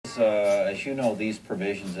as you know, these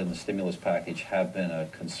provisions in the stimulus package have been a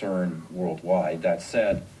concern worldwide. That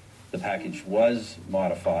said, the package was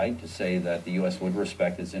modified to say that the U.S. would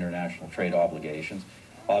respect its international trade obligations.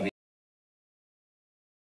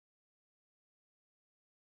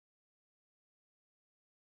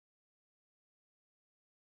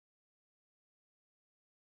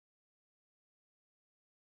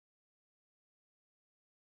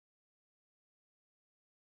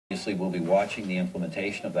 Obviously, we'll be watching the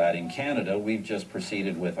implementation of that. In Canada, we've just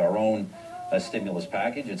proceeded with our own stimulus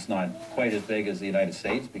package. It's not quite as big as the United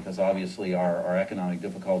States because obviously our economic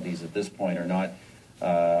difficulties at this point are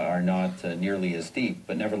not nearly as deep,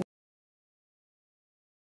 but nevertheless.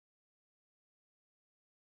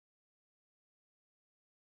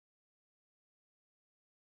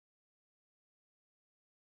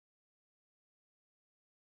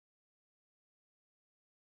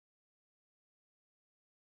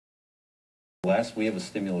 We have a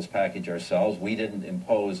stimulus package ourselves. We didn't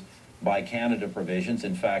impose Buy Canada provisions.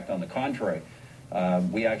 In fact, on the contrary,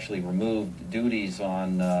 we actually removed duties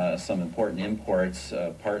on some important imports,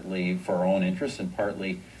 partly for our own interests and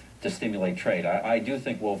partly to stimulate trade. I do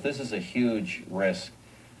think, Wolf, this is a huge risk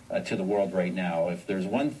to the world right now. If there's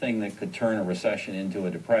one thing that could turn a recession into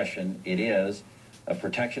a depression, it is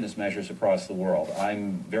protectionist measures across the world.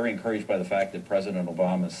 I'm very encouraged by the fact that President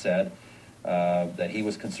Obama said that he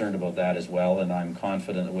was concerned about that as well, and I'm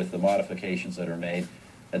confident that with the modifications that are made,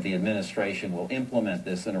 that the administration will implement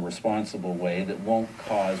this in a responsible way that won't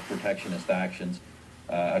cause protectionist actions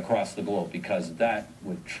across the globe, because that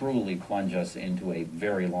would truly plunge us into a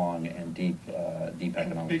very long and deep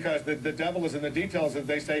economic. Because the devil is in the details, as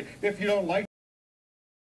they say. If you don't like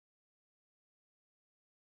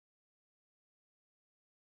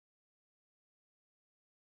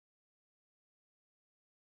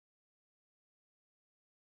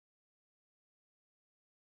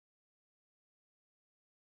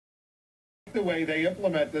the way they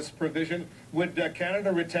implement this provision, would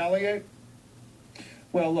Canada retaliate?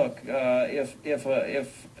 Well, look,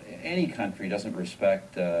 if any country doesn't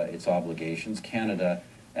respect its obligations, Canada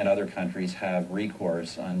and other countries have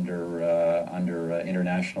recourse under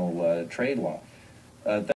international trade law.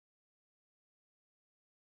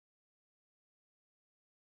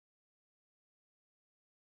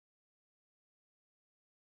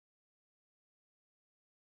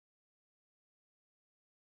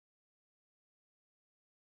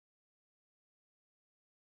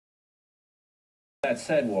 That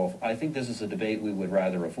said, Wolf, I think this is a debate we would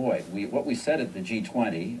rather avoid. What we said at the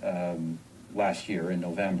G20 last year in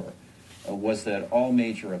November was that all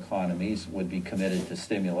major economies would be committed to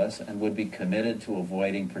stimulus and would be committed to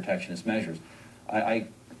avoiding protectionist measures.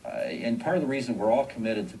 And part of the reason we're all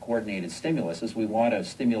committed to coordinated stimulus is we want to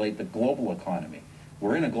stimulate the global economy.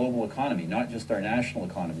 We're in a global economy, not just our national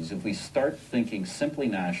economies. If we start thinking simply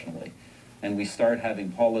nationally and we start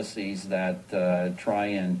having policies that try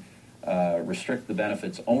and restrict the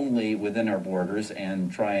benefits only within our borders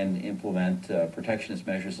and try and implement protectionist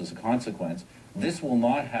measures as a consequence, this will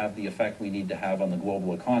not have the effect we need to have on the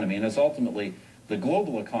global economy. And it's ultimately the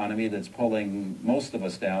global economy that's pulling most of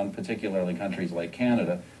us down, particularly countries like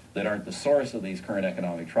Canada, that aren't the source of these current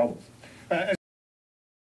economic troubles.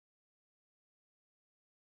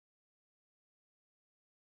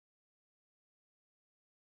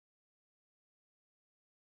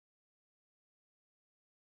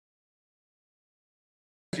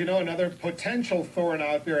 You know, another potential thorn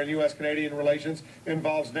out there in U.S.-Canadian relations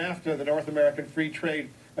involves NAFTA, the North American Free Trade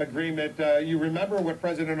Agreement. You remember what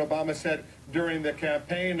President Obama said during the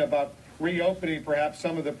campaign about reopening perhaps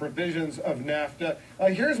some of the provisions of NAFTA.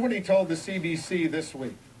 Here's what he told the CBC this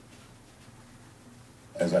week.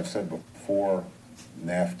 As I've said before,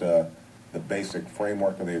 NAFTA, the basic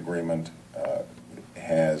framework of the agreement,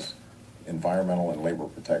 has environmental and labor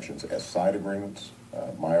protections as side agreements.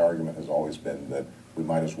 My argument has always been that we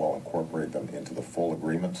might as well incorporate them into the full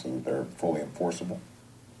agreement so that they're fully enforceable.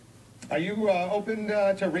 Are you open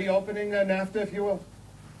to reopening NAFTA, if you will?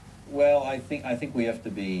 Well, I think we have to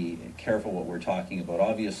be careful what we're talking about.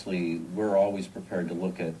 Obviously, we're always prepared to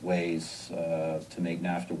look at ways to make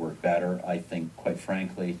NAFTA work better. I think, quite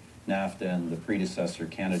frankly, NAFTA and the predecessor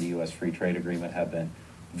Canada-U.S. Free Trade Agreement have been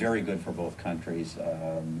very good for both countries.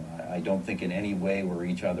 I don't think in any way we're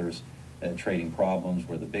each other's trading problems.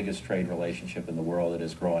 We're the biggest trade relationship in the world. It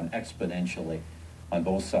has grown exponentially on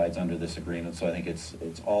both sides under this agreement, so I think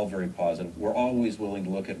it's all very positive. We're always willing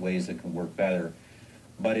to look at ways that can work better,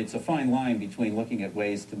 but it's a fine line between looking at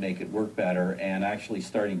ways to make it work better and actually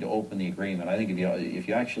starting to open the agreement. I think if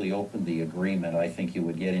you actually open the agreement, I think you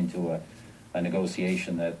would get into a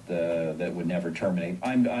negotiation that would never terminate.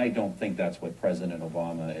 I don't think that's what President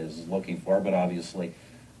Obama is looking for, but obviously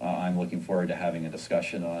I'm looking forward to having a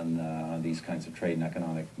discussion on these kinds of trade and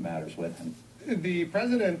economic matters with him. The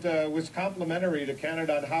president was complimentary to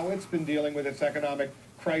Canada on how it's been dealing with its economic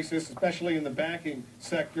crisis, especially in the banking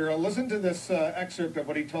sector. Listen to this excerpt of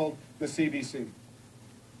what he told the CBC.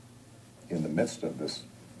 In the midst of this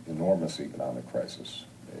enormous economic crisis,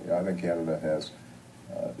 I think Canada has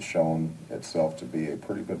shown itself to be a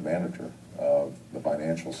pretty good manager of the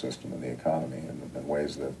financial system and the economy in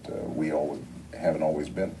ways that we haven't always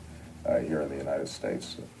been here in the United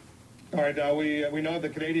States. All right, now we know the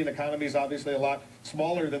Canadian economy is obviously a lot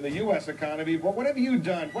smaller than the U.S. economy, but what have you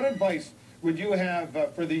done? What advice would you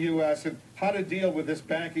have for the U.S. and how to deal with this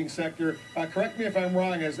banking sector? Correct me if I'm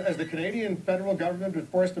wrong, has the Canadian federal government been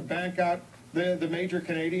forced to bank out the major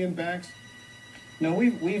Canadian banks? No,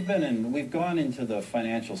 we've gone into the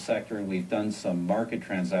financial sector and we've done some market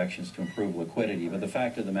transactions to improve liquidity. But the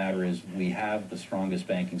fact of the matter is, we have the strongest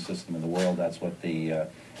banking system in the world. That's what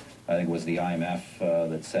I think it was the IMF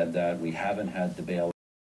that said that. We haven't had to bail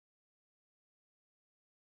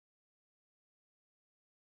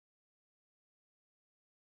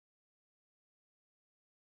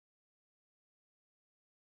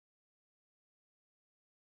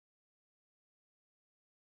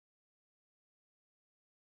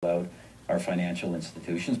out our financial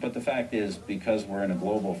institutions. But the fact is, because we're in a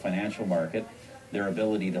global financial market, their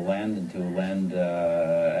ability to lend and to lend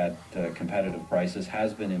at competitive prices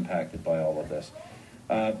has been impacted by all of this.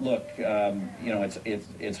 Look, you know,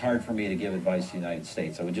 it's hard for me to give advice to the United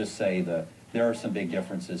States. I would just say that there are some big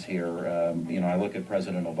differences here. You know, I look at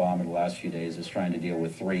President Obama the last few days as trying to deal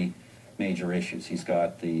with three major issues. He's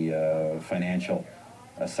got the financial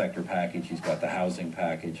sector package, he's got the housing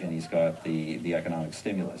package, and he's got the economic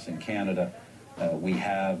stimulus. In Canada, we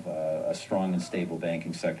have a strong and stable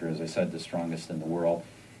banking sector, as I said, the strongest in the world.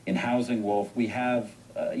 In housing, Wolf, we have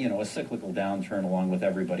you know, a cyclical downturn along with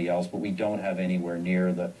everybody else, but we don't have anywhere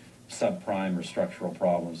near the subprime or structural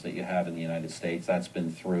problems that you have in the United States. That's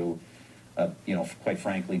been through, you know, quite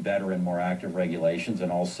frankly, better and more active regulations,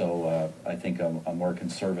 and also, I think, a more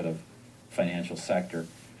conservative financial sector.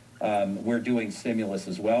 We're doing stimulus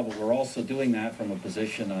as well, but we're also doing that from a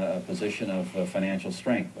position of financial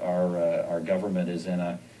strength. Our government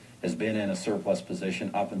has been in a surplus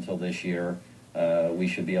position up until this year. We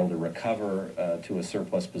should be able to recover to a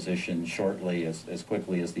surplus position shortly, as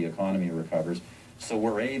quickly as the economy recovers. So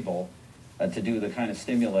we're able to do the kind of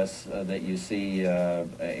stimulus that you see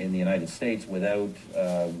in the United States without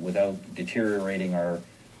deteriorating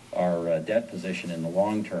our debt position in the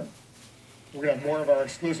long term. We're going to have more of our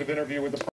exclusive interview with the